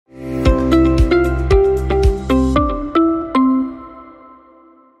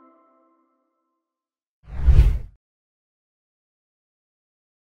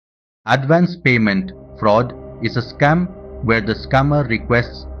Advance payment fraud is a scam where the scammer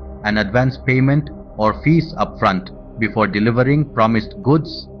requests an advance payment or fees upfront before delivering promised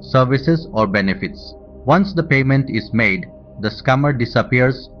goods, services, or benefits. Once the payment is made, the scammer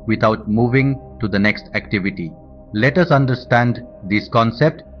disappears without moving to the next activity. Let us understand this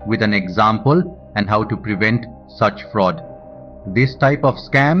concept with an example and how to prevent such fraud. This type of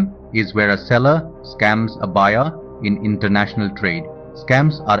scam is where a seller scams a buyer in international trade.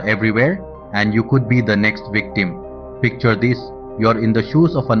 Scams are everywhere and you could be the next victim. Picture this: you're in the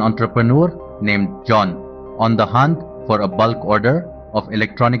shoes of an entrepreneur named John, on the hunt for a bulk order of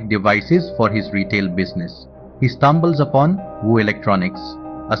electronic devices for his retail business. He stumbles upon Woo Electronics,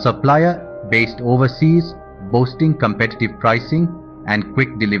 a supplier based overseas boasting competitive pricing and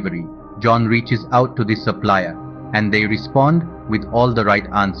quick delivery. John reaches out to this supplier and they respond with all the right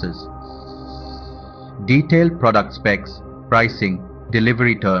answers. Detailed product specs, pricing,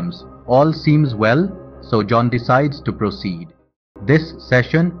 delivery terms, all seems well, so John decides to proceed. This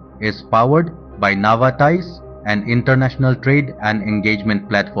session is powered by NavaTies, an international trade and engagement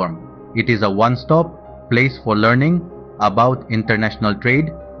platform. It is a one-stop place for learning about international trade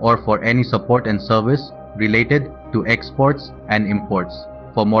or for any support and service related to exports and imports.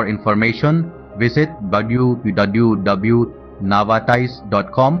 For more information, visit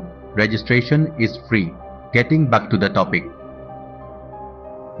www.navaties.com. Registration is free. Getting back to the topic.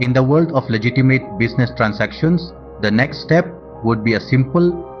 In the world of legitimate business transactions, the next step would be a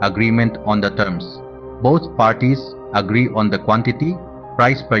simple agreement on the terms. Both parties agree on the quantity,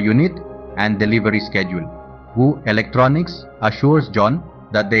 price per unit, and delivery schedule. Woo Electronics assures John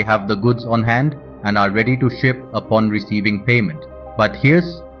that they have the goods on hand and are ready to ship upon receiving payment. But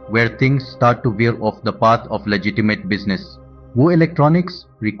here's where things start to veer off the path of legitimate business. Woo Electronics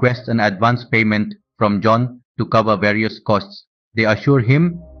requests an advance payment from John to cover various costs. They assure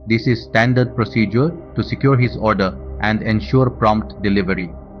him this is standard procedure to secure his order and ensure prompt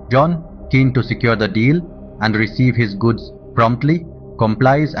delivery. John, keen to secure the deal and receive his goods promptly,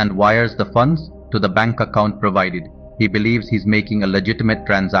 complies and wires the funds to the bank account provided. He believes he's making a legitimate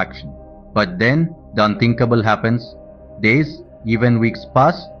transaction. But then the unthinkable happens. Days, even weeks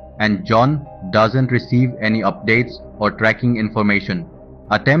pass, and John doesn't receive any updates or tracking information.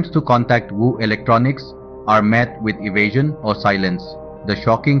 Attempts to contact Woo Electronics are met with evasion or silence. The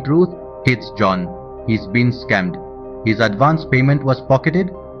shocking truth hits John. He's been scammed. His advance payment was pocketed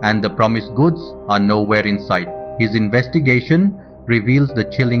and the promised goods are nowhere in sight. His investigation reveals the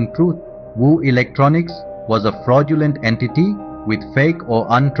chilling truth. Woo Electronics was a fraudulent entity with fake or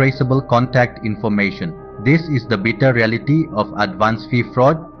untraceable contact information. This is the bitter reality of advance fee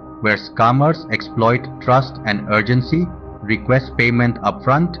fraud, where scammers exploit trust and urgency, request payment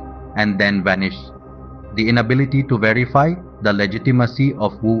upfront, and then vanish. The inability to verify the legitimacy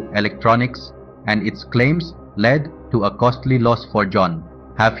of Woo Electronics and its claims led to a costly loss for John.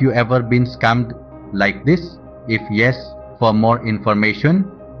 Have you ever been scammed like this? If yes, for more information,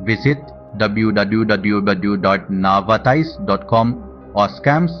 visit www.navaties.com or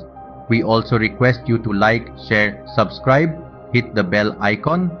scams. We also request you to like, share, subscribe, hit the bell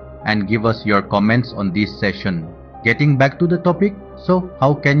icon, and give us your comments on this session. Getting back to the topic, so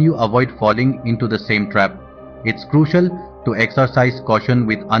how can you avoid falling into the same trap? It's crucial to exercise caution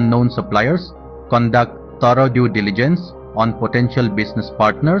with unknown suppliers, conduct thorough due diligence on potential business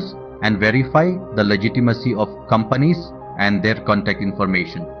partners, and verify the legitimacy of companies and their contact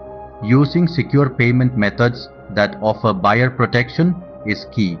information. Using secure payment methods that offer buyer protection is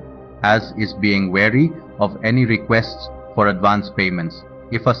key, as is being wary of any requests for advance payments.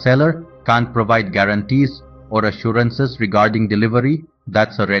 If a seller can't provide guarantees or assurances regarding delivery,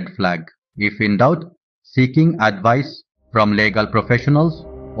 that's a red flag. If in doubt, seeking advice from legal professionals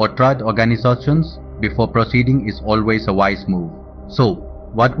or trade organizations before proceeding is always a wise move. So,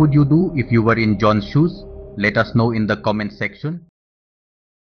 what would you do if you were in John's shoes? Let us know in the comment section.